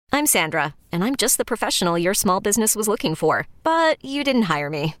I'm Sandra, and I'm just the professional your small business was looking for. But you didn't hire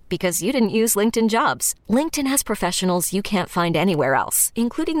me because you didn't use LinkedIn Jobs. LinkedIn has professionals you can't find anywhere else,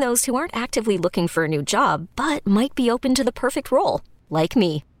 including those who aren't actively looking for a new job, but might be open to the perfect role, like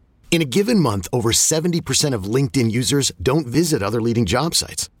me. In a given month, over 70% of LinkedIn users don't visit other leading job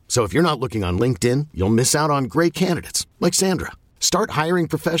sites. So if you're not looking on LinkedIn, you'll miss out on great candidates like Sandra. Start hiring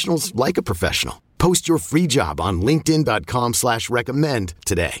professionals like a professional. Post your free job on linkedin.com/recommend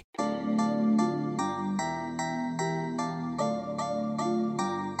today.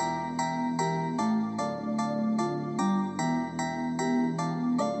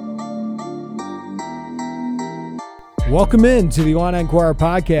 Welcome in to the Illini Inquirer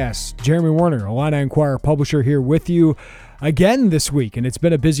podcast. Jeremy Werner, Illini Inquirer publisher, here with you again this week. And it's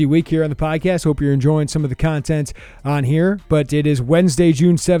been a busy week here on the podcast. Hope you're enjoying some of the content on here. But it is Wednesday,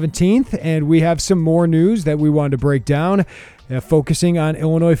 June 17th, and we have some more news that we wanted to break down, focusing on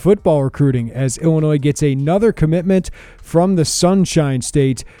Illinois football recruiting as Illinois gets another commitment from the Sunshine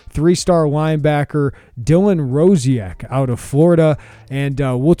State, three-star linebacker Dylan Rosiek out of Florida. And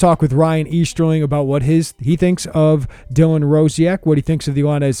we'll talk with Ryan Easterling about what he thinks of Dylan Rosiek, what he thinks of the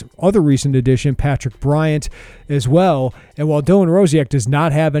Illini's other recent addition, Patrick Bryant, as well. And while Dylan Rosiek does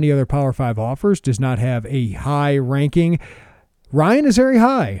not have any other Power 5 offers, does not have a high ranking, Ryan is very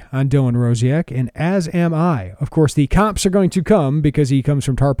high on Dylan Rosiek, and as am I. Of course, the comps are going to come because he comes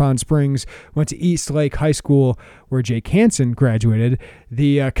from Tarpon Springs, went to East Lake High School, where Jake Hansen graduated.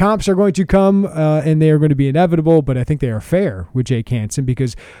 The comps are going to come, and they are going to be inevitable, but I think they are fair with Jake Hansen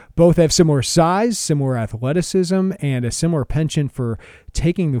because both have similar size, similar athleticism, and a similar penchant for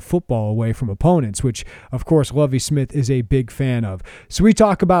taking the football away from opponents, which, of course, Lovie Smith is a big fan of. So we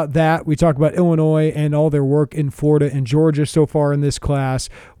talk about that. We talk about Illinois and all their work in Florida and Georgia so far in this class,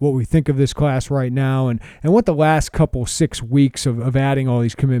 what we think of this class right now, and what the last couple 6 weeks of adding all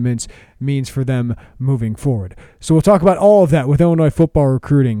these commitments means for them moving forward. So we'll talk about all of that with Illinois football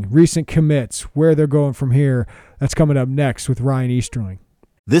recruiting, recent commits, where they're going from here. That's coming up next with Ryan Easterling.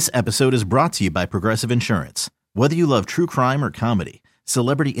 This episode is brought to you by Progressive Insurance. Whether you love true crime or comedy,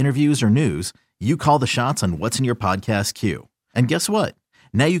 celebrity interviews or news, you call the shots on what's in your podcast queue. And guess what?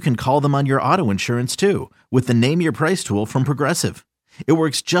 Now you can call them on your auto insurance too with the Name Your Price tool from Progressive. It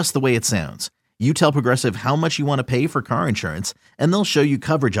works just the way it sounds. You tell Progressive how much you want to pay for car insurance, and they'll show you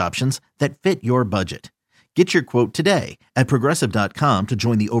coverage options that fit your budget. Get your quote today at Progressive.com to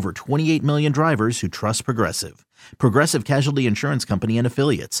join the over 28 million drivers who trust Progressive. Progressive Casualty Insurance Company and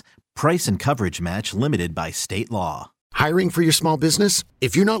Affiliates. Price and coverage match limited by state law. Hiring for your small business?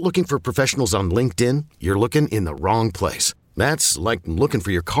 If you're not looking for professionals on LinkedIn, you're looking in the wrong place. That's like looking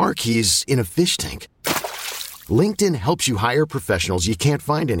for your car keys in a fish tank. LinkedIn helps you hire professionals you can't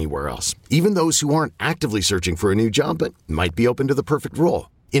find anywhere else, even those who aren't actively searching for a new job but might be open to the perfect role.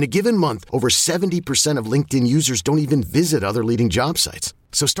 In a given month, over 70% of LinkedIn users don't even visit other leading job sites.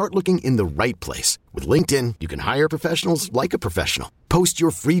 So start looking in the right place. With LinkedIn, you can hire professionals like a professional. Post your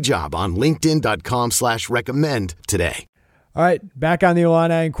free job on linkedin.com/recommend today. All right, back on the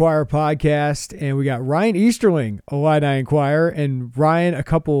Illini Inquirer podcast, and we got Ryan Easterling, Illini Inquirer. And Ryan, it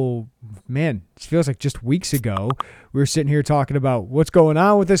feels like just weeks ago, we were sitting here talking about what's going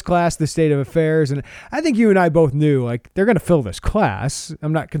on with this class, the state of affairs. And I think you and I both knew, they're going to fill this class.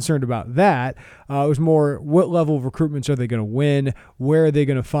 I'm not concerned about that. It was more, what level of recruitments are they going to win? Where are they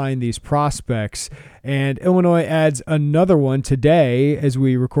going to find these prospects? And Illinois adds another one today as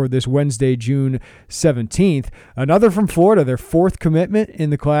we record this Wednesday, June 17th. Another from Florida, their fourth commitment in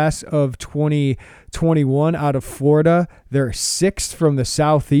the class of 2021 out of Florida. They're sixth from the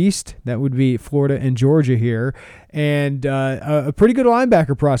Southeast. That would be Florida and Georgia here. And a pretty good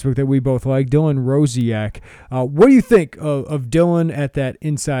linebacker prospect that we both like, Dylan Rosiek. What do you think of Dylan at that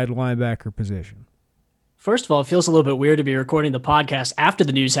inside linebacker position? First of all, it feels a little bit weird to be recording the podcast after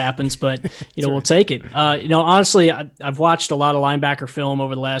the news happens, but we'll take it. Honestly, I've watched a lot of linebacker film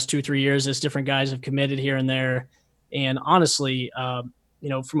over the last 2-3 years as different guys have committed here and there. And honestly,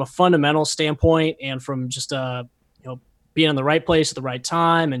 from a fundamental standpoint and from just being in the right place at the right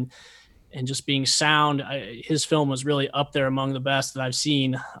time and just being sound, his film was really up there among the best that I've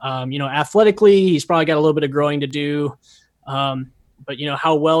seen. Athletically, he's probably got a little bit of growing to do. But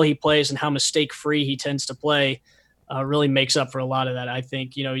how well he plays and how mistake-free he tends to play really makes up for a lot of that. I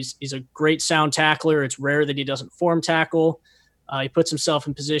think, he's a great sound tackler. It's rare that he doesn't form tackle. He puts himself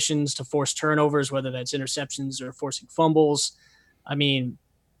in positions to force turnovers, whether that's interceptions or forcing fumbles. I mean,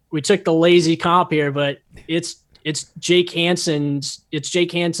 we took the lazy comp here, but it's Jake Hansen's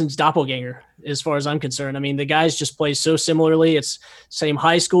doppelganger as far as I'm concerned. I mean, the guys just play so similarly. It's same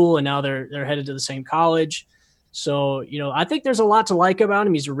high school, and now they're headed to the same college. So, I think there's a lot to like about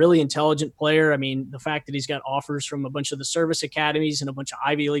him. He's a really intelligent player. I mean, the fact that he's got offers from a bunch of the service academies and a bunch of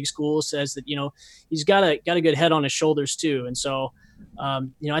Ivy League schools says that, he's got a good head on his shoulders too. And so,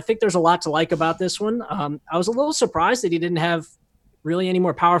 I think there's a lot to like about this one. I was a little surprised that he didn't have really any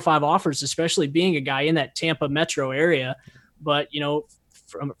more Power 5 offers, especially being a guy in that Tampa metro area. But,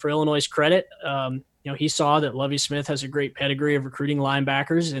 for Illinois' credit, he saw that Lovie Smith has a great pedigree of recruiting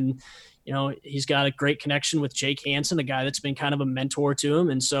linebackers, and he's got a great connection with Jake Hansen, a guy that's been kind of a mentor to him.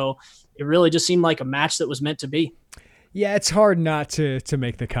 And so it really just seemed like a match that was meant to be. Yeah, it's hard not to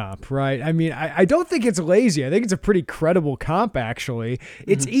make the comp, right? I mean, I don't think it's lazy. I think it's a pretty credible comp, actually.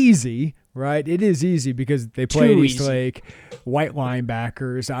 It's easy, right? It is easy because they play at Eastlake, white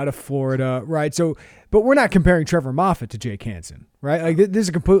linebackers out of Florida, right? So, but we're not comparing Trevor Moffitt to Jake Hansen, right? Like, this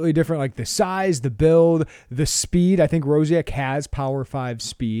is completely different, like the size, the build, the speed. I think Rosiak has Power 5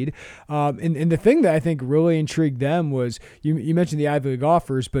 speed. And the thing that I think really intrigued them was, you mentioned the Ivy League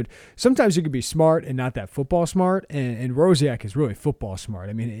offers, but sometimes you could be smart and not that football smart, and Rosiak is really football smart.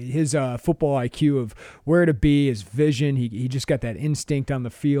 I mean, his football IQ of where to be, his vision, he just got that instinct on the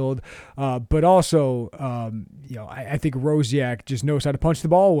field. But also, I think Rosiak just knows how to punch the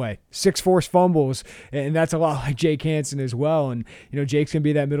ball away. 6 forced fumbles, and that's a lot like Jake Hansen as well. And Jake's gonna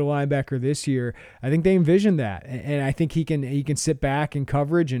be that middle linebacker this year. I think they envision that, and I think he can sit back in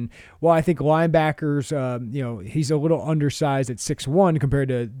coverage. And while I think linebackers, he's a little undersized at 6'1" compared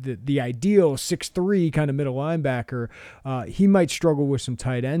to the ideal 6'3" kind of middle linebacker. He might struggle with some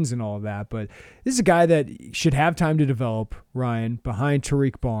tight ends and all of that, but this is a guy that should have time to develop, Ryan, behind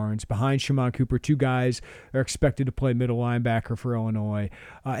Tariq Barnes, behind Shimon Cooper. 2 guys are expected to play middle linebacker for Illinois.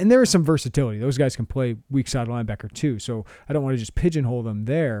 And there is some versatility. Those guys can play weak side linebacker too, so I don't want to just pigeonhole them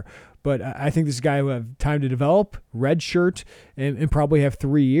there. But I think this guy will have time to develop, redshirt, and probably have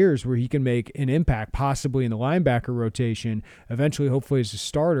 3 years where he can make an impact, possibly in the linebacker rotation, eventually hopefully as a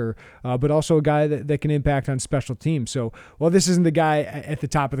starter, but also a guy that can impact on special teams. So while this isn't the guy at the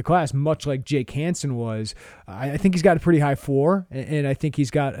top of the class, much like Jake Hansen was, I think he's got a pretty high floor, and I think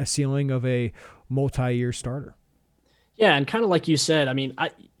he's got a ceiling of a multi-year starter. Yeah, and kind of like you said, I mean,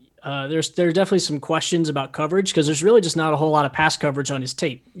 there's definitely some questions about coverage because there's really just not a whole lot of pass coverage on his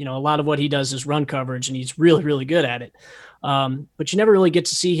tape. A lot of what he does is run coverage, and he's really, really good at it. But you never really get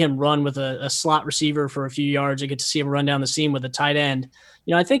to see him run with a slot receiver for a few yards. You get to see him run down the seam with a tight end.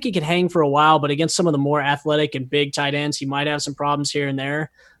 I think he could hang for a while, but against some of the more athletic and big tight ends, he might have some problems here and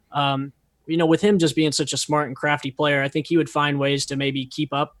there. With him just being such a smart and crafty player, I think he would find ways to maybe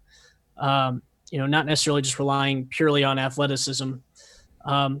keep up, not necessarily just relying purely on athleticism.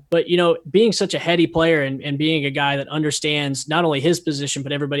 But being such a heady player and being a guy that understands not only his position,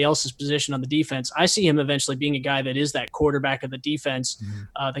 but everybody else's position on the defense, I see him eventually being a guy that is that quarterback of the defense,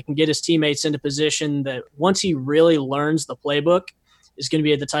 that can get his teammates into position, that once he really learns the playbook is going to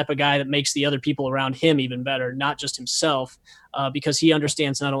be the type of guy that makes the other people around him even better, not just himself, because he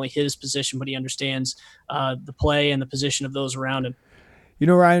understands not only his position, but he understands the play and the position of those around him.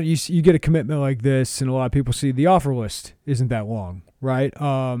 Ryan, you get a commitment like this, and a lot of people see the offer list isn't that long, right?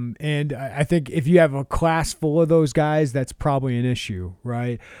 And I think if you have a class full of those guys, that's probably an issue,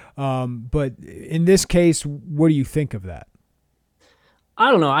 right? But in this case, what do you think of that?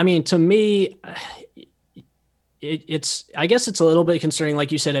 I don't know. I mean, to me, I guess it's a little bit concerning,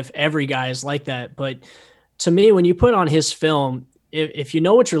 like you said, if every guy is like that. But to me, when you put on his film, if you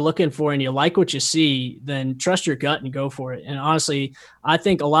know what you're looking for and you like what you see, then trust your gut and go for it. And honestly, I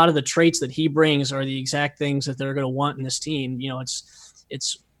think a lot of the traits that he brings are the exact things that they're going to want in this team.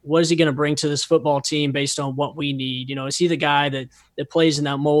 It's what is he going to bring to this football team based on what we need? Is he the guy that plays in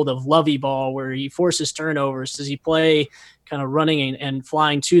that mold of Lovey ball where he forces turnovers? Does he play kind of running and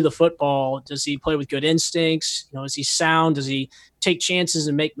flying to the football? Does he play with good instincts? Is he sound? Does he take chances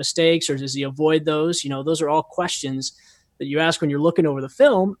and make mistakes, or does he avoid those? Those are all questions that you ask when you're looking over the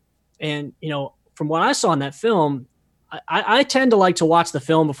film. And, from what I saw in that film, I tend to like to watch the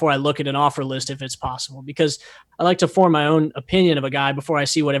film before I look at an offer list if it's possible, because I like to form my own opinion of a guy before I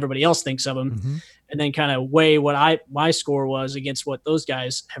see what everybody else thinks of him, and then kind of weigh what my score was against what those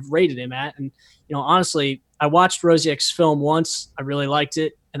guys have rated him at. And, honestly, I watched Rosiak's film once. I really liked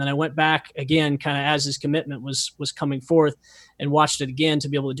it. And then I went back again, kind of as his commitment was coming forth, and watched it again to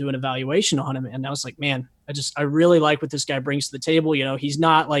be able to do an evaluation on him. And I was like, man, I really like what this guy brings to the table. He's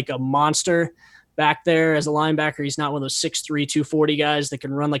not like a monster back there as a linebacker. He's not one of those 6'3", 240 guys that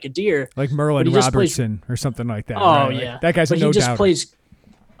can run like a deer. Like Merlin Robertson or something like that. Oh, right? yeah. Like, that guy's no doubt.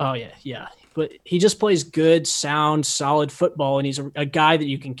 Oh, yeah. But he just plays good, sound, solid football, and he's a guy that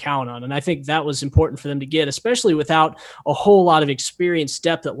you can count on. And I think that was important for them to get, especially without a whole lot of experience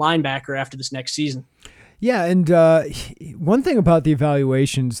depth at linebacker after this next season. Yeah, and one thing about the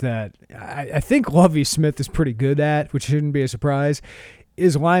evaluations that I think Lovie Smith is pretty good at, which shouldn't be a surprise,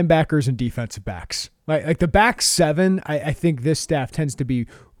 is linebackers and defensive backs. Like the back seven, I think this staff tends to be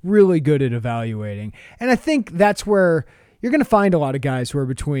really good at evaluating. And I think that's where you're going to find a lot of guys who are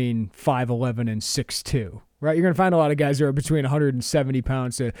between 5'11 and 6'2". Right, you're going to find a lot of guys that are between 170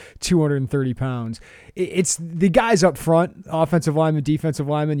 pounds to 230 pounds. It's the guys up front, offensive linemen, defensive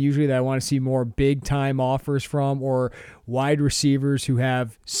linemen, usually that I want to see more big-time offers from, or wide receivers who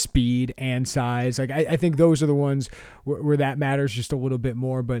have speed and size. Like I think those are the ones where that matters just a little bit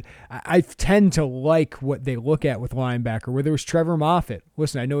more. But I tend to like what they look at with linebacker, where there was Trevor Moffitt.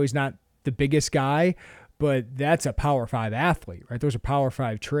 Listen, I know he's not the biggest guy, but that's a Power 5 athlete, right? Those are Power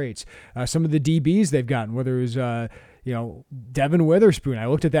 5 traits. Some of the DBs they've gotten, whether it was, Devin Witherspoon. I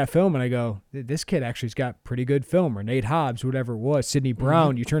looked at that film and I go, this kid actually's got pretty good film. Or Nate Hobbs, whatever it was. Sidney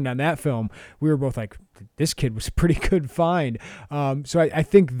Brown, you turned on that film. We were both like, this kid was a pretty good find. So I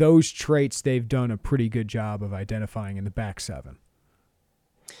think those traits they've done a pretty good job of identifying in the back seven.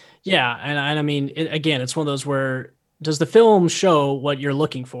 Yeah, and I mean, it's one of those where does the film show what you're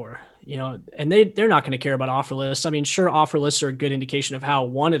looking for? And they're not going to care about offer lists. I mean, sure, offer lists are a good indication of how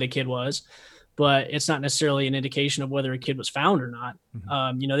wanted a kid was, but it's not necessarily an indication of whether a kid was found or not.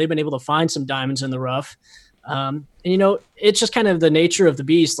 Mm-hmm. They've been able to find some diamonds in the rough. It's just kind of the nature of the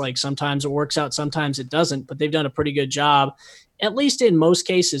beast. Like sometimes it works out, sometimes it doesn't, but they've done a pretty good job, at least in most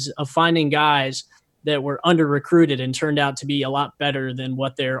cases, of finding guys that were under recruited and turned out to be a lot better than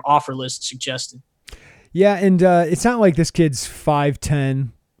what their offer list suggested. Yeah. And it's not like this kid's 5'10",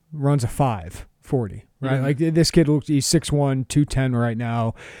 runs a 5.40, right? Mm-hmm. Like this kid he's 6'1", 210 right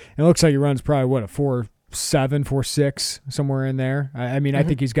now. And it looks like he runs probably a 4.7, 4.6, somewhere in there. I mean, I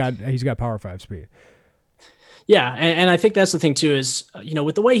think he's got Power 5 speed. Yeah, and I think that's the thing too is,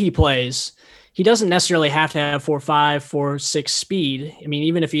 with the way he plays, he doesn't necessarily have to have 4.5, 4.6 speed. I mean,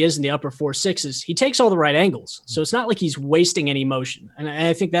 even if he is in the upper 4.6s, he takes all the right angles. So it's not like he's wasting any motion. And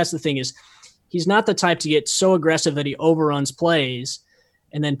I think that's the thing is he's not the type to get so aggressive that he overruns plays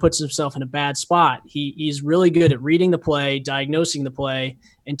and then puts himself in a bad spot. He's really good at reading the play, diagnosing the play,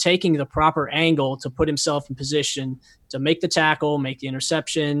 and taking the proper angle to put himself in position to make the tackle, make the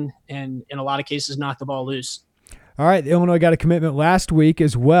interception, and in a lot of cases knock the ball loose. All right, Illinois got a commitment last week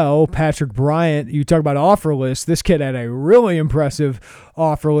as well. Patrick Bryant, you talk about offer lists. This kid had a really impressive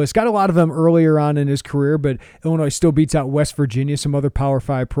offer list. Got a lot of them earlier on in his career, but Illinois still beats out West Virginia, some other Power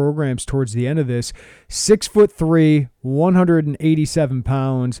 5 programs towards the end of this. 6'3", 187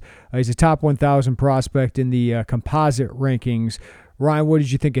 pounds. He's a top 1,000 prospect in the composite rankings. Ryan, what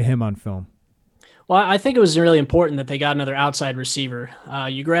did you think of him on film? Well, I think it was really important that they got another outside receiver.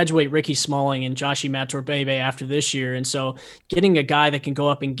 You graduate Ricky Smalling and Joshi Matorbebe after this year, and so getting a guy that can go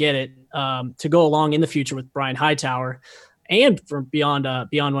up and get it to go along in the future with Brian Hightower and from beyond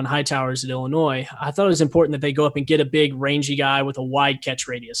when Hightower is at Illinois, I thought it was important that they go up and get a big, rangy guy with a wide catch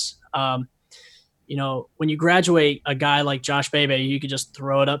radius. When you graduate a guy like Josh Bebe, you could just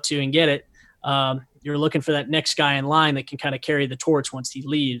throw it up to and get it. You're looking for that next guy in line that can kind of carry the torch once he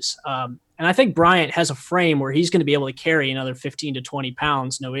leaves. And I think Bryant has a frame where he's going to be able to carry another 15 to 20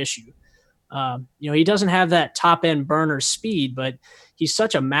 pounds, no issue. He doesn't have that top end burner speed, but he's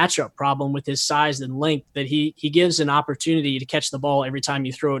such a matchup problem with his size and length that he gives an opportunity to catch the ball every time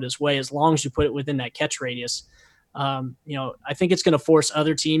you throw it his way, as long as you put it within that catch radius. I think it's going to force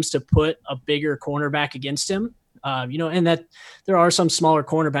other teams to put a bigger cornerback against him. And that there are some smaller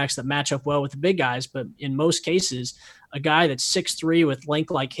cornerbacks that match up well with the big guys, but in most cases, a guy that's 6'3" with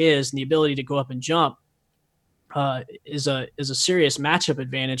length like his and the ability to go up and jump is a serious matchup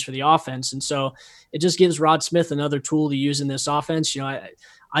advantage for the offense. And so it just gives Rod Smith another tool to use in this offense.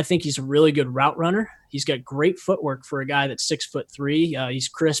 I think he's a really good route runner. He's got great footwork for a guy that's 6'3". He's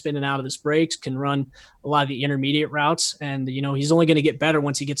crisp in and out of his breaks, can run a lot of the intermediate routes. And, he's only going to get better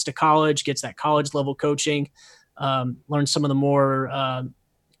once he gets to college, gets that college level coaching, learn some of the more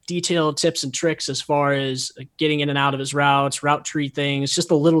detailed tips and tricks as far as getting in and out of his routes, route tree things, just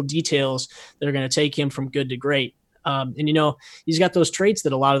the little details that are going to take him from good to great. He's got those traits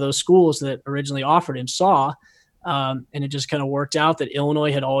that a lot of those schools that originally offered him saw. And it just kind of worked out that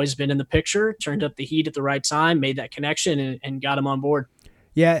Illinois had always been in the picture, turned up the heat at the right time, made that connection, and got him on board.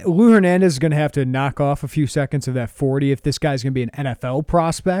 Yeah, Lou Hernandez is going to have to knock off a few seconds of that 40 if this guy's going to be an NFL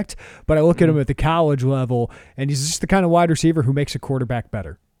prospect. But I look at him at the college level, and he's just the kind of wide receiver who makes a quarterback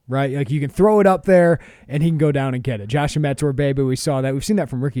better. right? Like you can throw it up there and he can go down and get it. Josh Imatorbhebhe, we saw that. We've seen that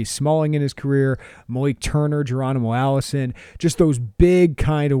from Ricky Smalling in his career, Malik Turner, Geronimo Allison, just those big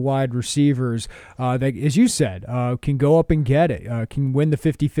kind of wide receivers that, as you said, can go up and get it, can win the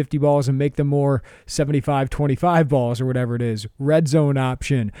 50-50 balls and make them more 75-25 balls or whatever it is. Red zone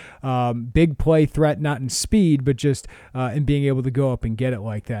option, big play threat, not in speed, but just in being able to go up and get it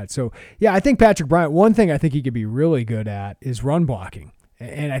like that. So, yeah, I think Patrick Bryant, one thing I think he could be really good at is run blocking.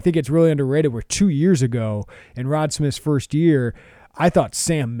 And I think it's really underrated. Where 2 years ago in Rod Smith's first year, I thought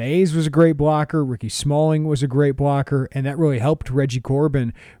Sam Mays was a great blocker. Ricky Smalling was a great blocker, and that really helped Reggie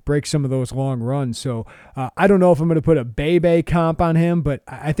Corbin break some of those long runs. So I don't know if I'm going to put a Bebe comp on him, but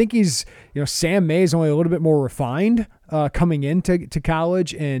I think he's, Sam Mays only a little bit more refined coming into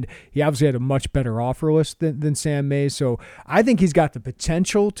college, and he obviously had a much better offer list than Sam Mays. So I think he's got the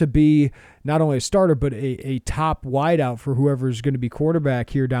potential to be not only a starter, but a top wideout for whoever's going to be quarterback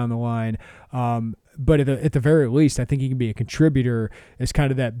here down the line. But at the very least, I think he can be a contributor as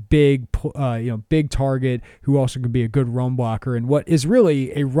kind of that big target who also can be a good run blocker in what is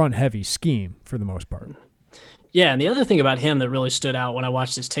really a run-heavy scheme for the most part. Yeah, and the other thing about him that really stood out when I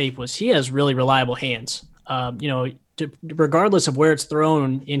watched his tape was he has really reliable hands. Regardless of where it's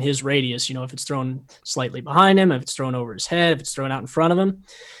thrown in his radius, if it's thrown slightly behind him, if it's thrown over his head, if it's thrown out in front of him,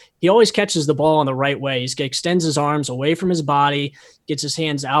 he always catches the ball in the right way. He extends his arms away from his body, gets his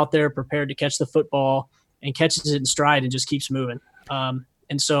hands out there prepared to catch the football, and catches it in stride and just keeps moving.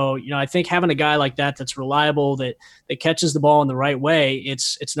 And so, I think having a guy like that that's reliable, that catches the ball in the right way,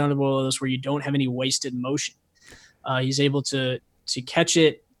 it's none of those where you don't have any wasted motion. He's able to catch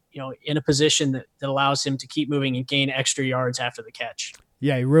it, in a position that allows him to keep moving and gain extra yards after the catch.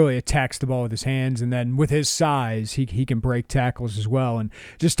 Yeah, he really attacks the ball with his hands, and then with his size, he can break tackles as well. And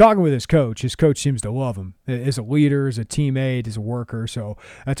just talking with his coach seems to love him as a leader, as a teammate, as a worker. So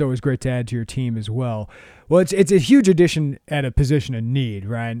that's always great to add to your team as well. Well, it's a huge addition at a position of need,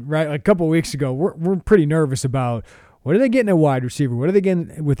 Ryan. Right, like a couple of weeks ago, we're pretty nervous about what are they getting at wide receiver, what are they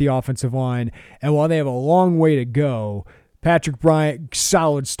getting with the offensive line, and while they have a long way to go, Patrick Bryant,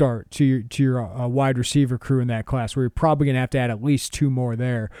 solid start to your wide receiver crew in that class, where you're probably going to have to add at least two more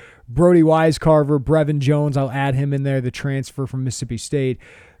there. Brody Wisecarver, Brevin Jones, I'll add him in there, the transfer from Mississippi State.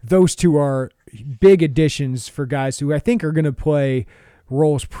 Those two are big additions for guys who I think are going to play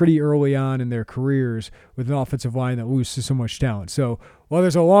roles pretty early on in their careers with an offensive line that loses so much talent. So while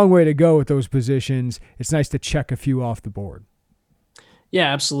there's a long way to go with those positions, it's nice to check a few off the board.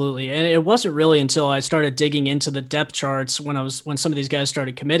 Yeah, absolutely. And it wasn't really until I started digging into the depth charts when some of these guys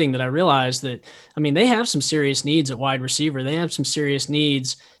started committing that I realized that, they have some serious needs at wide receiver. They have some serious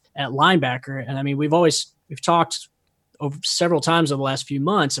needs at linebacker. And we've talked over several times over the last few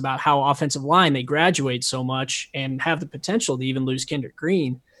months about how offensive line, they graduate so much and have the potential to even lose Kendrick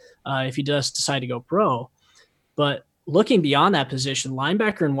Green if he does decide to go pro. But looking beyond that position,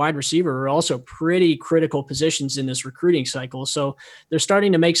 linebacker and wide receiver are also pretty critical positions in this recruiting cycle. So they're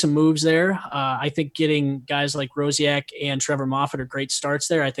starting to make some moves there. I think getting guys like Rosiak and Trevor Moffitt are great starts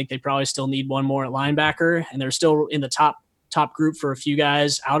there. I think they probably still need one more at linebacker, and they're still in the top group for a few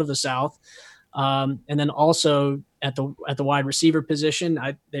guys out of the South. And then also at the wide receiver position,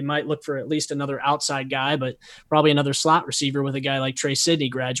 they might look for at least another outside guy, but probably another slot receiver with a guy like Trey Sidney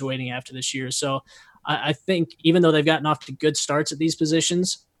graduating after this year. So I think even though they've gotten off to good starts at these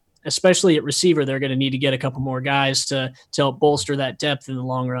positions, especially at receiver, they're going to need to get a couple more guys to help bolster that depth in the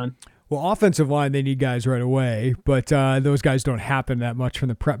long run. Well, offensive line, they need guys right away, but those guys don't happen that much from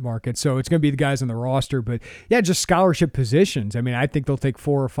the prep market. So it's going to be the guys on the roster. But, yeah, just scholarship positions. I think they'll take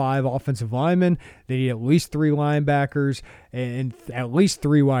 4 or 5 offensive linemen. They need at least 3 linebackers and at least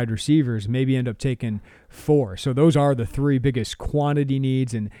 3 wide receivers, maybe end up taking 4. So those are the 3 biggest quantity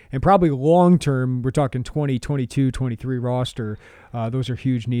needs. And probably long-term, we're talking 2022, 23 roster. Those are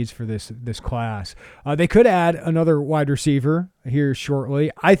huge needs for this class. They could add another wide receiver here shortly.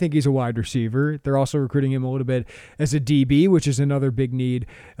 I think he's a wide receiver. They're also recruiting him a little bit as a DB, which is another big need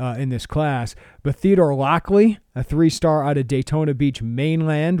in this class. But Theodore Lockley, a 3-star out of Daytona Beach,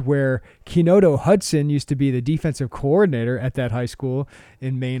 mainland, where Kenodo Hudson used to be the defensive coordinator at that high school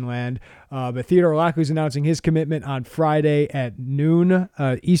in mainland. But Theodore Lockley is announcing his commitment on Friday at noon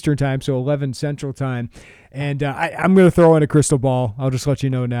Eastern time, so 11 Central time. And I'm going to throw in a crystal ball. I'll just let you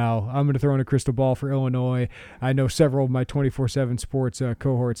know now. I'm going to throw in a crystal ball for Illinois. I know several of my 24/7 Sports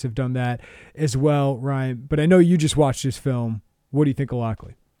cohorts have done that as well, Ryan. But I know you just watched this film. What do you think of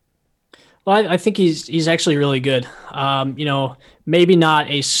Lockley? Well, I think he's actually really good. Maybe not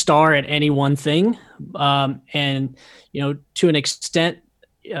a star at any one thing. And, to an extent,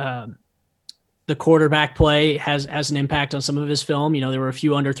 the the quarterback play has an impact on some of his film. There were a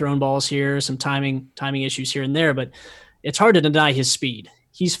few underthrown balls here, some timing issues here and there, but it's hard to deny his speed.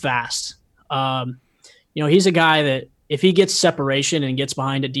 He's fast. He's a guy that if he gets separation and gets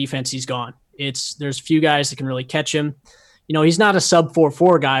behind a defense, he's gone. There's few guys that can really catch him. He's not a sub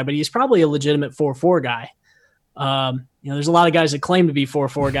 4.4 guy, but he's probably a legitimate 4.4 guy. There's a lot of guys that claim to be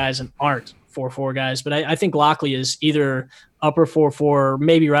 4.4 guys and aren't 4.4 guys, but I think Lockley is either upper 4.4,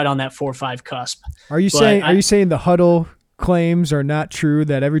 maybe right on that 4.5 cusp. Are you saying the huddle claims are not true,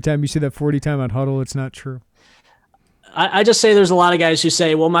 that every time you see that 40 time on huddle, it's not true? I just say there's a lot of guys who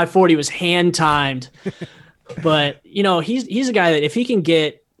say, well, my 40 was hand timed, but he's a guy that if he can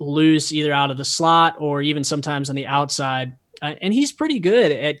get loose either out of the slot or even sometimes on the outside, and he's pretty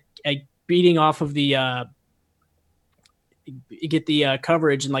good at beating off of the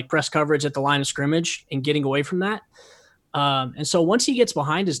coverage and like press coverage at the line of scrimmage and getting away from that. And so once he gets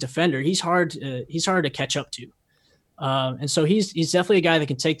behind his defender, he's hard to catch up to. And so he's definitely a guy that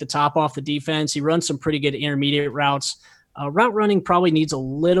can take the top off the defense. He runs some pretty good intermediate routes. Route running probably needs a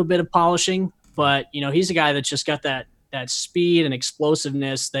little bit of polishing, but he's a guy that's just got that speed and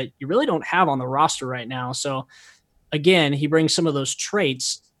explosiveness that you really don't have on the roster right now. So again, he brings some of those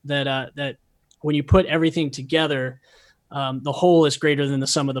traits that when you put everything together, the whole is greater than the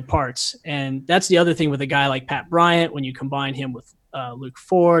sum of the parts. And that's the other thing with a guy like Pat Bryant, when you combine him with Luke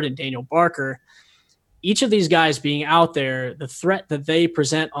Ford and Daniel Barker, each of these guys being out there, the threat that they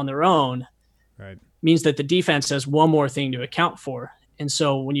present on their own means that the defense has one more thing to account for. And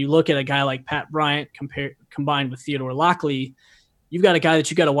so when you look at a guy like Pat Bryant combined with Theodore Lockley, you've got a guy that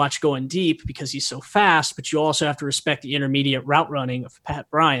you got to watch going deep because he's so fast, but you also have to respect the intermediate route running of Pat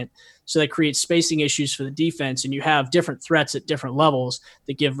Bryant. So that creates spacing issues for the defense, and you have different threats at different levels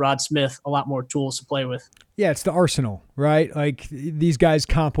that give Rod Smith a lot more tools to play with. Yeah, it's the arsenal, right? Like these guys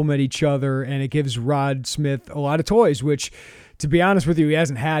complement each other, and it gives Rod Smith a lot of toys, which, to be honest with you, he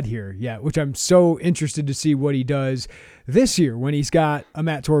hasn't had here yet, which I'm so interested to see what he does this year when he's got a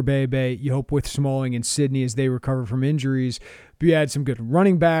Matt Torbebe, you hope with Smalling and Sidney as they recover from injuries. But you had some good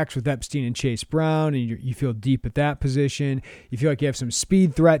running backs with Epstein and Chase Brown, and you feel deep at that position. You feel like you have some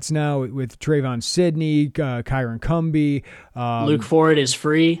speed threats now with Trayvon Sidney, Kyron Cumby. Luke Ford is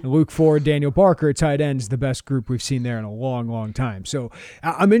free. Luke Ford, Daniel Barker at tight end is the best group we've seen there in a long, long time. So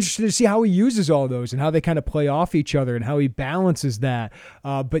I'm interested to see how he uses all those and how they kind of play off each other and how he balances that.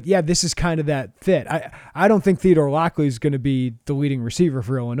 But yeah, this is kind of that fit. I don't think Theodore Lockley is going to be the leading receiver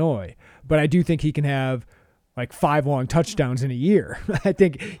for Illinois, but I do think he can have like 5 long touchdowns in a year. I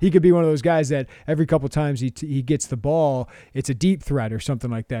think he could be one of those guys that every couple times he gets the ball, it's a deep threat or something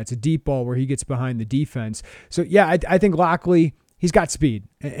like that. It's a deep ball where he gets behind the defense. So yeah, I think Lockley, he's got speed,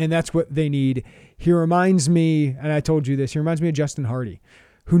 and that's what they need. He reminds me, and I told you this, he reminds me of Justin Hardy,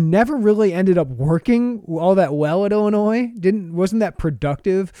 who never really ended up working all that well at Illinois. Wasn't that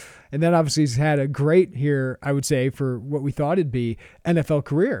productive. And then obviously he's had a great here, I would say, for what we thought it'd be NFL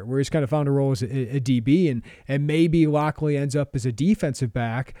career, where he's kind of found a role as a DB, and maybe Lockley ends up as a defensive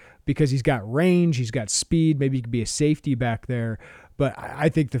back because he's got range, he's got speed, maybe he could be a safety back there. But I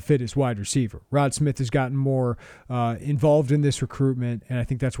think the fit is wide receiver. Rod Smith has gotten more involved in this recruitment, and I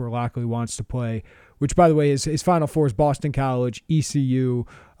think that's where Lockley wants to play, which, by the way, his Final Four is Boston College, ECU,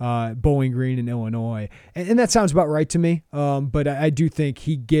 Bowling Green, and Illinois. And that sounds about right to me, but I do think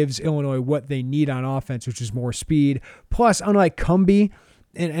he gives Illinois what they need on offense, which is more speed. Plus, unlike Cumby,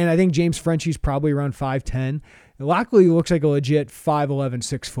 and I think James Frenchie's probably around 5'10", Lockley looks like a legit 5'11",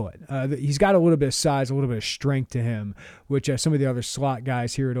 6 foot. He's got a little bit of size, a little bit of strength to him, which some of the other slot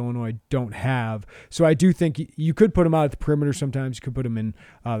guys here at Illinois don't have. So I do think you could put him out at the perimeter sometimes. You could put him in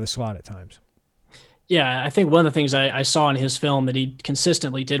the slot at times. Yeah, I think one of the things I saw in his film that he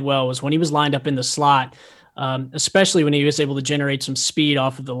consistently did well was when he was lined up in the slot, especially when he was able to generate some speed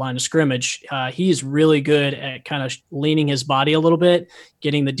off of the line of scrimmage. He's really good at kind of leaning his body a little bit,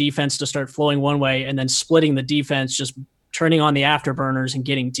 getting the defense to start flowing one way, and then splitting the defense, just turning on the afterburners and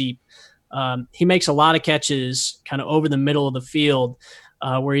getting deep. He makes a lot of catches kind of over the middle of the field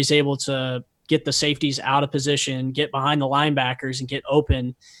where he's able to get the safeties out of position, get behind the linebackers, and get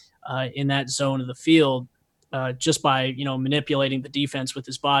open in that zone of the field just by manipulating the defense with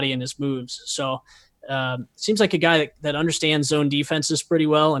his body and his moves. So seems like a guy that understands zone defenses pretty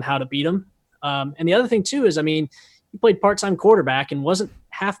well and how to beat them. And the other thing too is, he played part-time quarterback and wasn't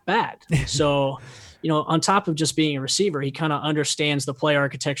half bad. So, on top of just being a receiver, he kind of understands the play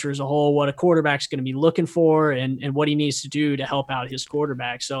architecture as a whole, what a quarterback's going to be looking for and what he needs to do to help out his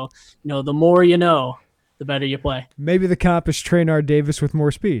quarterback. So, the more the better you play. Maybe the comp is Traynard Davis with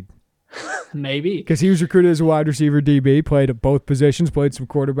more speed. Maybe. Because he was recruited as a wide receiver DB, played at both positions, played some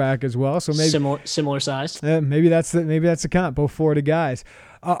quarterback as well. So maybe similar size. Maybe that's the comp, both Florida guys.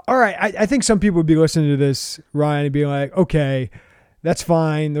 All right, I think some people would be listening to this, Ryan, and be like, okay, that's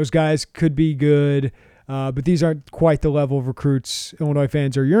fine. Those guys could be good, but these aren't quite the level of recruits Illinois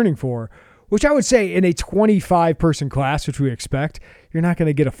fans are yearning for, which I would say in a 25-person class, which we expect, you're not going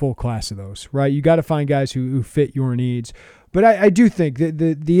to get a full class of those, right? You got to find guys who fit your needs. But I do think that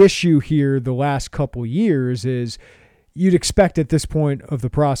the issue here the last couple years is you'd expect at this point of the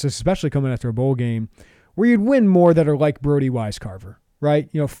process, especially coming after a bowl game, where you'd win more that are like Brody Weiscarver, right?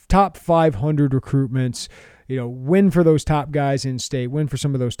 Top 500 recruitments, win for those top guys in state, win for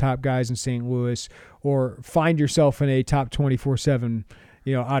some of those top guys in St. Louis, or find yourself in a top 24/7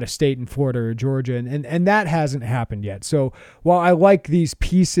 out of state in Florida or Georgia. And that hasn't happened yet. So while I like these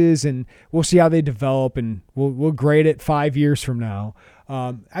pieces and we'll see how they develop and we'll grade it 5 years from now,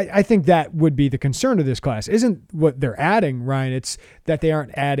 I think that would be the concern of this class. Isn't what they're adding, Ryan, it's that they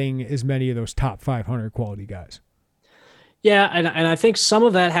aren't adding as many of those top 500 quality guys. Yeah, and I think some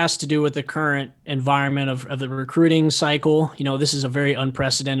of that has to do with the current environment of the recruiting cycle. This is a very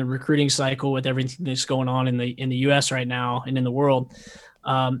unprecedented recruiting cycle with everything that's going on in the U.S. right now and in the world.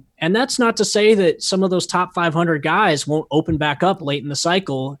 And that's not to say that some of those top 500 guys won't open back up late in the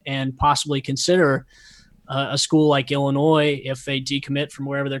cycle and possibly consider a school like Illinois if they decommit from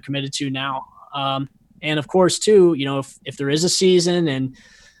wherever they're committed to now. And of course, too, if there is a season and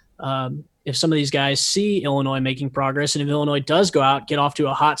if some of these guys see Illinois making progress, and if Illinois does go out, get off to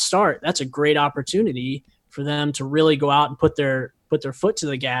a hot start, that's a great opportunity for them to really go out and put their foot to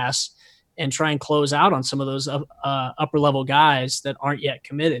the gas and try and close out on some of those upper level guys that aren't yet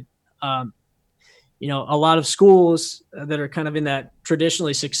committed. A lot of schools that are kind of in that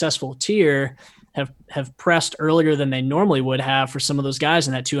traditionally successful tier have pressed earlier than they normally would have for some of those guys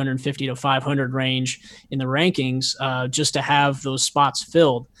in that 250 to 500 range in the rankings, just to have those spots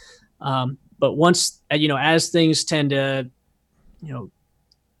filled. But once, as things tend to,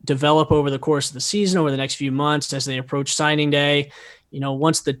 develop over the course of the season, over the next few months, as they approach signing day,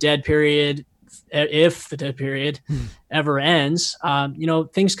 once the dead period, if the dead period ever ends,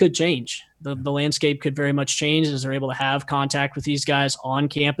 things could change. The landscape could very much change as they're able to have contact with these guys on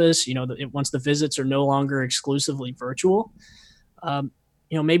campus. Once the visits are no longer exclusively virtual,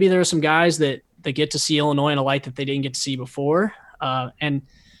 maybe there are some guys that get to see Illinois in a light that they didn't get to see before. And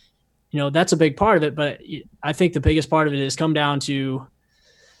that's a big part of it. But I think the biggest part of it is come down to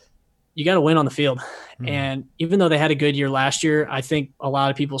you got to win on the field. And even though they had a good year last year, I think a lot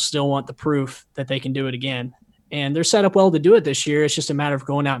of people still want the proof that they can do it again. And they're set up well to do it this year. It's just a matter of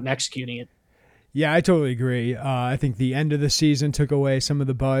going out and executing it. Yeah, I totally agree. I think the end of the season took away some of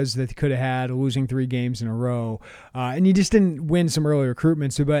the buzz that they could have had, losing 3 games in a row. And you just didn't win some early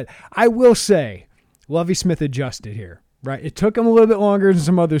recruitments. But I will say, Lovie Smith adjusted here. Right. It took him a little bit longer than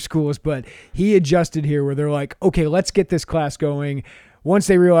some other schools, but he adjusted here where they're like, okay, let's get this class going. Once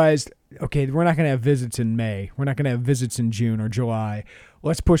they realized, okay, we're not going to have visits in May. We're not going to have visits in June or July.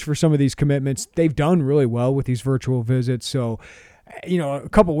 Let's push for some of these commitments. They've done really well with these virtual visits. So, a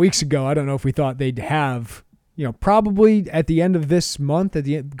couple of weeks ago, I don't know if we thought they'd have, probably at the end of this month,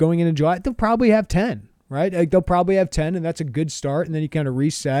 going into July, they'll probably have 10. Right? Like they'll probably have 10, and that's a good start. And then you kind of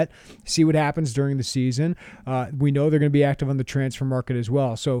reset, see what happens during the season. We know they're going to be active on the transfer market as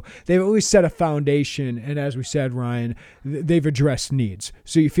well. So they've always set a foundation. And as we said, Ryan, they've addressed needs.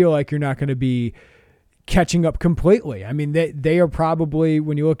 So you feel like you're not going to be catching up completely. I mean, they are probably,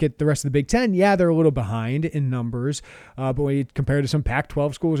 when you look at the rest of the Big Ten, yeah, they're a little behind in numbers. But when you compare to some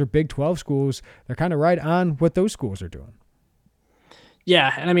Pac-12 schools or Big 12 schools, they're kind of right on what those schools are doing.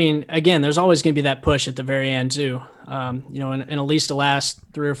 Yeah, and I mean, again, there's always going to be that push at the very end too. In at least the last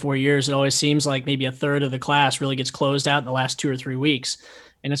 3 or 4 years, it always seems like maybe a third of the class really gets closed out in the last 2 or 3 weeks.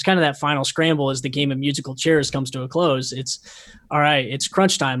 And it's kind of that final scramble as the game of musical chairs comes to a close. It's all right, it's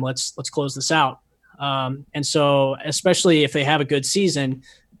crunch time. Let's close this out. And so, especially if they have a good season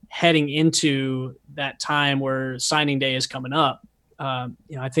heading into that time where signing day is coming up,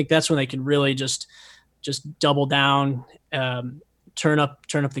 I think that's when they can really just double down, turn up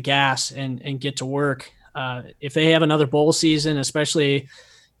the gas and get to work. If they have another bowl season, especially,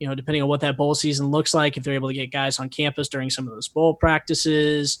 depending on what that bowl season looks like, if they're able to get guys on campus during some of those bowl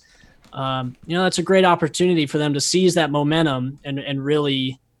practices, that's a great opportunity for them to seize that momentum and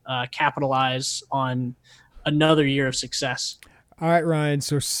really capitalize on another year of success. All right, Ryan.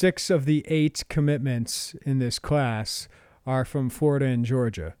 So 6 of the 8 commitments in this class are from Florida and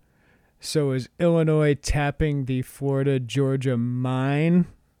Georgia. So is Illinois tapping the Florida-Georgia mine?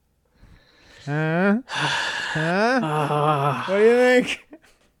 Huh? What do you think?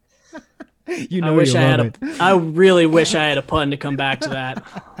 You know, I really wish I had a pun to come back to that.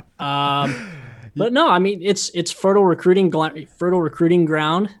 But no, I mean, it's fertile recruiting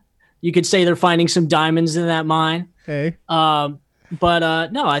ground. You could say they're finding some diamonds in that mine. Hey.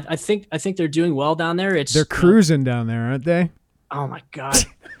 But no, I think they're doing well down there. They're cruising down there, aren't they? Oh my God.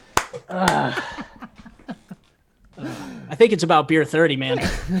 I think it's about beer 30, man.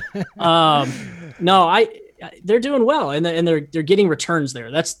 No, they're doing well, and they're getting returns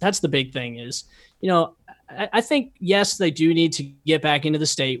there. That's the big thing is, I think, yes, they do need to get back into the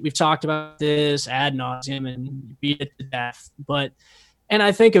state. We've talked about this ad nauseum and beat it to death, and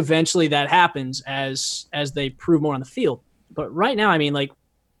I think eventually that happens as they prove more on the field. But right now, I mean, like,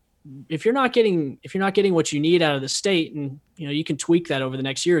 if you're not getting what you need out of the state, and you can tweak that over the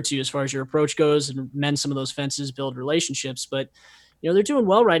next year or two as far as your approach goes and mend some of those fences, build relationships. But they're doing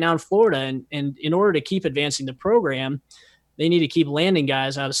well right now in Florida, and in order to keep advancing the program, they need to keep landing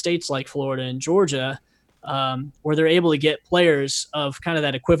guys out of states like Florida and Georgia, where they're able to get players of kind of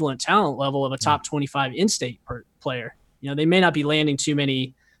that equivalent talent level of a top 25 in-state player. They may not be landing too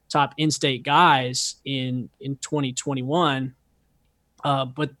many top in-state guys in 2021,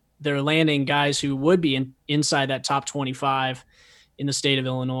 but they're landing guys who would be inside that top 25 in the state of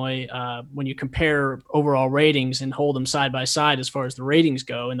Illinois when you compare overall ratings and hold them side by side as far as the ratings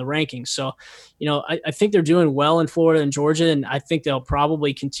go and the rankings. So, I think they're doing well in Florida and Georgia, and I think they'll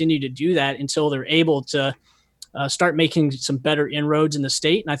probably continue to do that until they're able to start making some better inroads in the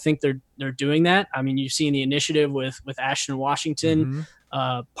state. And I think they're doing that. I mean, you've seen the initiative with Ashton Washington,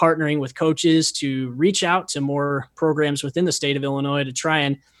 partnering with coaches to reach out to more programs within the state of Illinois to try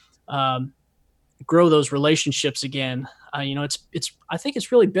and grow those relationships again. I think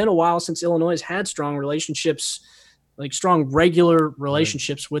it's really been a while since Illinois has had strong relationships, like strong regular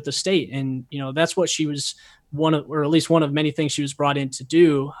relationships with the state. And, that's what she was one of many things she was brought in to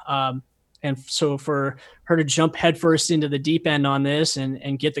do. And so for her to jump headfirst into the deep end on this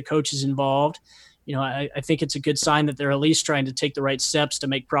and get the coaches involved, I think it's a good sign that they're at least trying to take the right steps to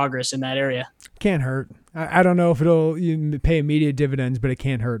make progress in that area. Can't hurt. I don't know if it'll pay immediate dividends, but it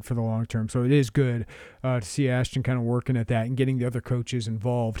can't hurt for the long term. So it is good to see Ashton kind of working at that and getting the other coaches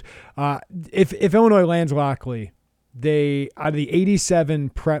involved. If Illinois lands Lockley, they out of the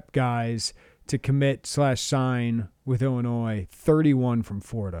 87 prep guys to commit/sign with Illinois, 31 from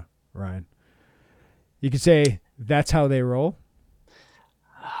Florida. Ryan, you could say that's how they roll.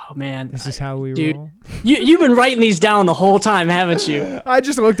 Oh man, this is how we dude, roll. You've been writing these down the whole time, haven't you? I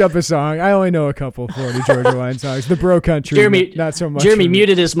just looked up a song. I only know a couple Florida Georgia Line songs. The Bro Country, not so much. Jeremy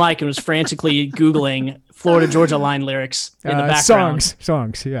muted his mic and was frantically Googling Florida Georgia Line lyrics in the background.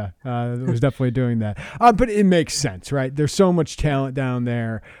 Songs, yeah. It was definitely doing that. But it makes sense, right? There's so much talent down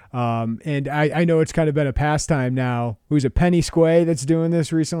there. And I know it's kind of been a pastime now. Who's it, Penny Squay that's doing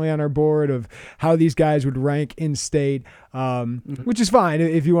this recently on our board of how these guys would rank in state, which is fine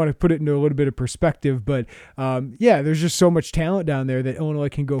if you want to put it into a little bit of perspective. But there's just so much talent down there that Illinois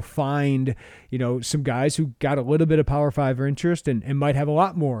can go find, some guys who got a little bit of Power 5 interest and might have a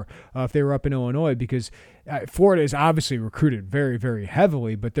lot more if they were up in Illinois, because Florida is obviously recruited very, very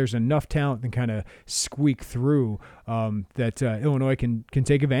heavily, but there's enough talent to kind of squeak through that Illinois can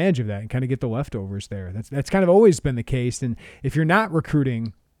take advantage of that and kind of get the leftovers there. That's kind of always been the case. And if you're not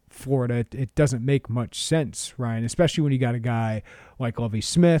recruiting Florida, it doesn't make much sense, Ryan, especially when you got a guy like Lovie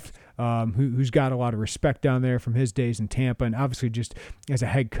Smith, who's got a lot of respect down there from his days in Tampa and obviously just as a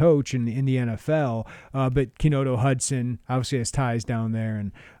head coach in the NFL. But Kenoto Hudson obviously has ties down there,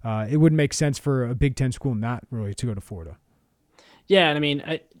 and it wouldn't make sense for a Big Ten school not really to go to Florida. Yeah, and I mean,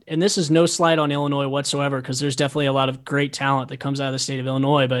 and this is no slight on Illinois whatsoever, because there's definitely a lot of great talent that comes out of the state of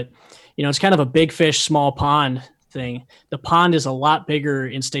Illinois, but it's kind of a big fish, small pond thing. The pond is a lot bigger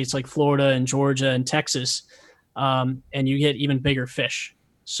in states like Florida and Georgia and Texas, and you get even bigger fish.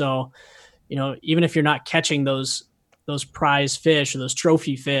 So, even if you're not catching those prize fish or those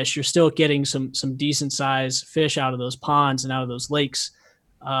trophy fish, you're still getting some decent size fish out of those ponds and out of those lakes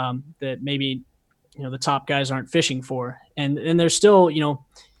that maybe the top guys aren't fishing for. And there's still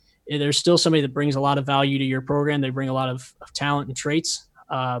there's still somebody that brings a lot of value to your program. They bring a lot of talent and traits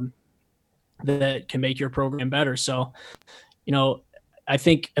that can make your program better. So, I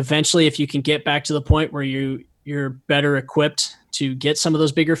think eventually if you can get back to the point where you're better equipped to get some of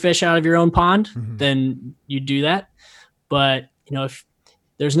those bigger fish out of your own pond, then you do that. But, if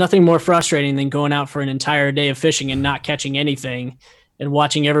there's nothing more frustrating than going out for an entire day of fishing and not catching anything and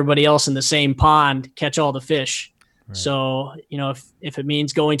watching everybody else in the same pond catch all the fish. Right. So, if it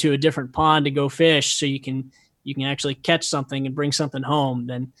means going to a different pond to go fish so you can actually catch something and bring something home,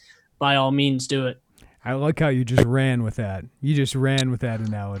 then by all means do it. I like how you just ran with that. You just ran with that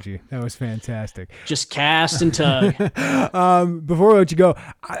analogy. That was fantastic. Just cast and tug. Before we let you go,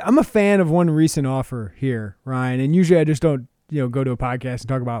 I'm a fan of one recent offer here, Ryan. And usually I just don't, go to a podcast and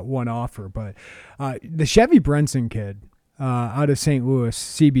talk about one offer. But the Chevy Brenson kid out of St. Louis,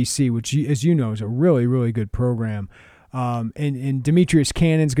 CBC, which, as you know, is a really, really good program. And Demetrius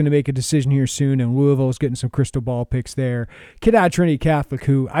Cannon's going to make a decision here soon, and Louisville's getting some crystal ball picks there. Kid out of Trinity Catholic,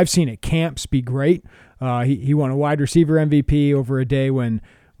 who I've seen at camps be great. He won a wide receiver MVP over a day when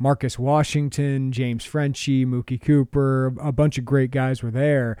Marcus Washington, James Frenchie, Mookie Cooper, a bunch of great guys were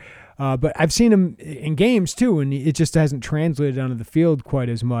there. But I've seen him in games too, and it just hasn't translated onto the field quite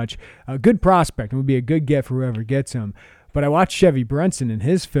as much. A good prospect and would be a good get for whoever gets him. But I watched Chevy Brenson in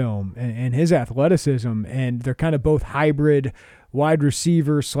his film and his athleticism, and they're kind of both hybrid wide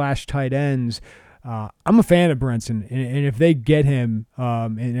receiver / tight ends. I'm a fan of Brenson, and if they get him,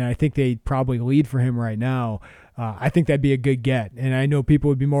 and I think they probably lead for him right now, I think that'd be a good get. And I know people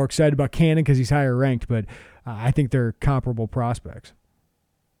would be more excited about Cannon because he's higher ranked, but I think they're comparable prospects.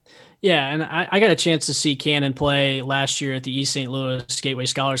 Yeah, and I got a chance to see Cannon play last year at the East St. Louis Gateway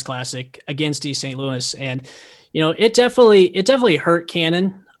Scholars Classic against East St. Louis, and it definitely hurt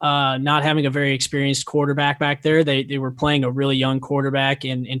Cannon not having a very experienced quarterback back there. They were playing a really young quarterback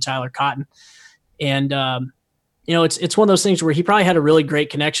in Tyler Cotton, and it's one of those things where he probably had a really great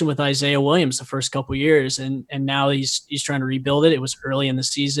connection with Isaiah Williams the first couple of years, and now he's trying to rebuild it. It was early in the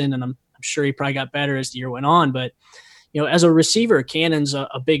season, and I'm sure he probably got better as the year went on, but. As a receiver, Cannon's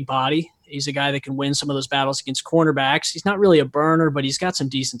a big body. He's a guy that can win some of those battles against cornerbacks. He's not really a burner, but he's got some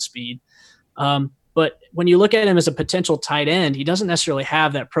decent speed. But when you look at him as a potential tight end, he doesn't necessarily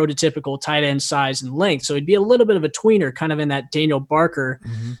have that prototypical tight end size and length. So he'd be a little bit of a tweener, kind of in that Daniel Barker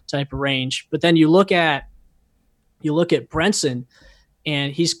type of range. But then you look at Brenson,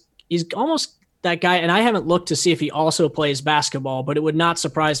 and he's almost that guy, and I haven't looked to see if he also plays basketball, but it would not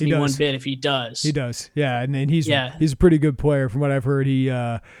surprise me one bit if he does. He does, yeah, and he's a pretty good player from what I've heard. He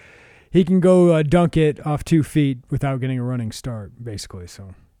can go dunk it off 2 feet without getting a running start, basically.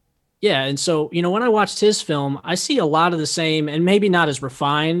 So, yeah, and so when I watched his film, I see a lot of the same, and maybe not as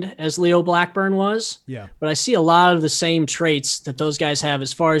refined as Leo Blackburn was. Yeah, but I see a lot of the same traits that those guys have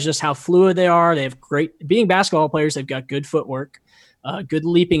as far as just how fluid they are. They have being basketball players. They've got good footwork. Good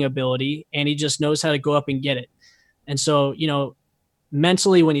leaping ability, and he just knows how to go up and get it. And so,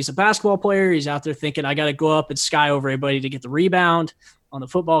 mentally, when he's a basketball player, he's out there thinking, I got to go up and sky over everybody to get the rebound. On the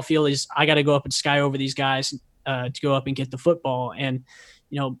football field, I got to go up and sky over these guys to go up and get the football. And,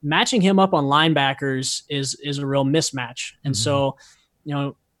 matching him up on linebackers is a real mismatch. And so,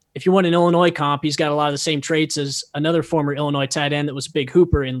 if you want an Illinois comp, he's got a lot of the same traits as another former Illinois tight end that was a big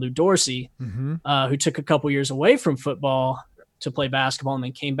hooper in Lou Dorsey, who took a couple years away from football to play basketball and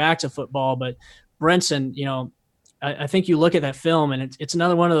then came back to football. But Brenson, I think you look at that film and it's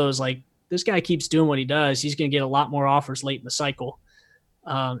another one of those, like, this guy keeps doing what he does. He's going to get a lot more offers late in the cycle.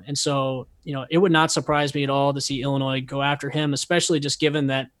 And so, it would not surprise me at all to see Illinois go after him, especially just given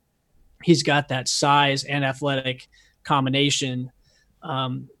that he's got that size and athletic combination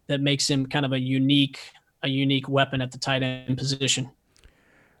that makes him kind of a unique weapon at the tight end position.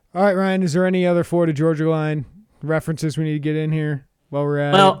 All right, Ryan, is there any other Florida Georgia line references we need to get in here while we're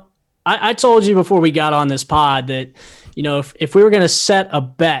at it? I told you before we got on this pod that, if we were going to set a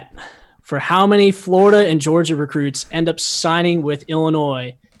bet for how many Florida and Georgia recruits end up signing with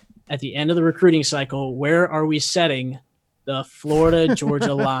Illinois at the end of the recruiting cycle, where are we setting the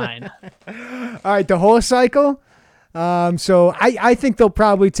Florida-Georgia line? All right, the whole cycle? So I think they'll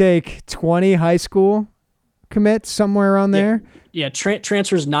probably take 20 high school commits, somewhere around there. Yeah,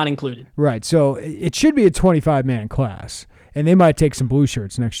 transfers not included. Right, so it should be a 25-man class, and they might take some blue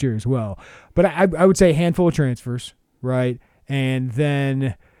shirts next year as well. But I would say a handful of transfers, right? And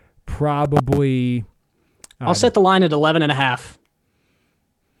then probably... I'll set the line at 11.5.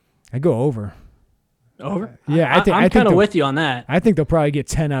 I go over. Over? Yeah, I'm kind of with you on that. I think they'll probably get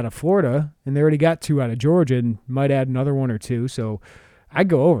 10 out of Florida, and they already got 2 out of Georgia, and might add another 1 or 2. So I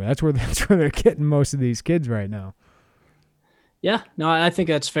go over. That's where they're getting most of these kids right now. Yeah, no, I think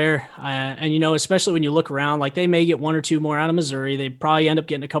that's fair. And, especially when you look around, like, they may get 1 or 2 more out of Missouri. They probably end up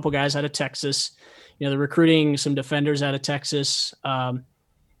getting a couple guys out of Texas. They're recruiting some defenders out of Texas.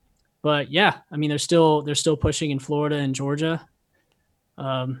 But yeah, I mean, they're still pushing in Florida and Georgia.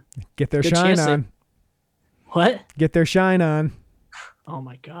 Get their shine on. What? Get their shine on. Oh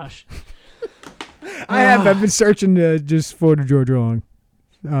my gosh. I've been searching just Florida Georgia line.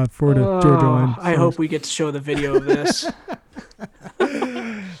 Georgia line. I hope we get to show the video of this.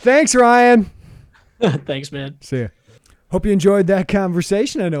 Thanks, Ryan. Thanks, man. See ya. Hope you enjoyed that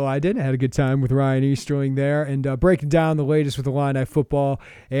conversation. I know I did. I had a good time with Ryan Easterling there and breaking down the latest with Illini football.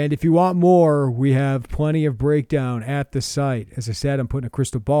 And if you want more, we have plenty of breakdown at the site. As I said, I'm putting a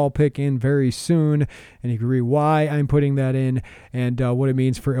crystal ball pick in very soon, and you can read why I'm putting that in and what it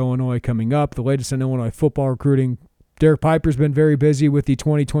means for Illinois coming up. The latest on Illinois football recruiting. Derek Piper's been very busy with the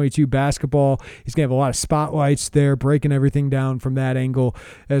 2022 basketball. He's going to have a lot of spotlights there, breaking everything down from that angle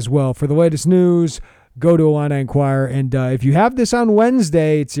as well. For the latest news, go to Illini Inquirer. And if you have this on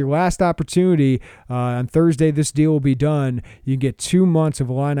Wednesday, it's your last opportunity. On Thursday, this deal will be done. You can get 2 months of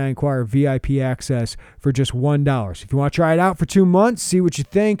Illini Inquirer VIP access for just $1. So if you want to try it out for 2 months, see what you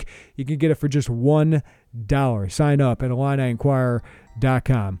think, you can get it for just $1. Sign up at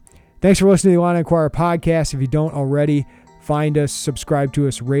IlliniInquirer.com. Thanks for listening to the Illini Inquirer podcast. If you don't already, find us, subscribe to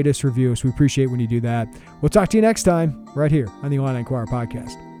us, rate us, review us. We appreciate when you do that. We'll talk to you next time right here on the Illini Inquirer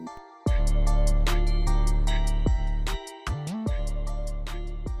podcast.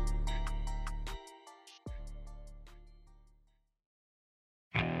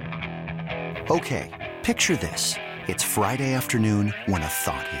 Okay, picture this. It's Friday afternoon when a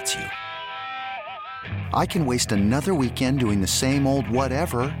thought hits you. I can waste another weekend doing the same old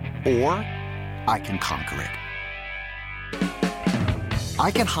whatever, or I can conquer it.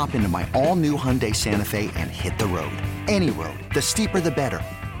 I can hop into my all-new Hyundai Santa Fe and hit the road. Any road. The steeper, the better.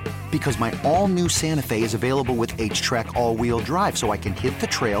 Because my all-new Santa Fe is available with H-Track all-wheel drive, so I can hit the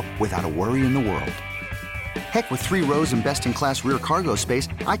trail without a worry in the world. Heck, with 3 rows and best-in-class rear cargo space,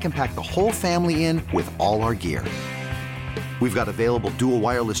 I can pack the whole family in with all our gear. We've got available dual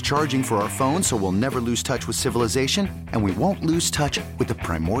wireless charging for our phones, so we'll never lose touch with civilization, and we won't lose touch with the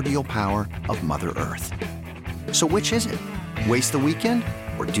primordial power of Mother Earth. So which is it? Waste the weekend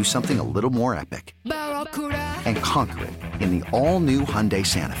or do something a little more epic? And conquer it in the all-new Hyundai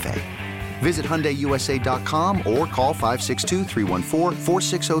Santa Fe. Visit HyundaiUSA.com or call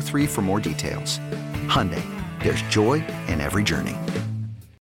 562-314-4603 for more details. Hyundai, there's joy in every journey.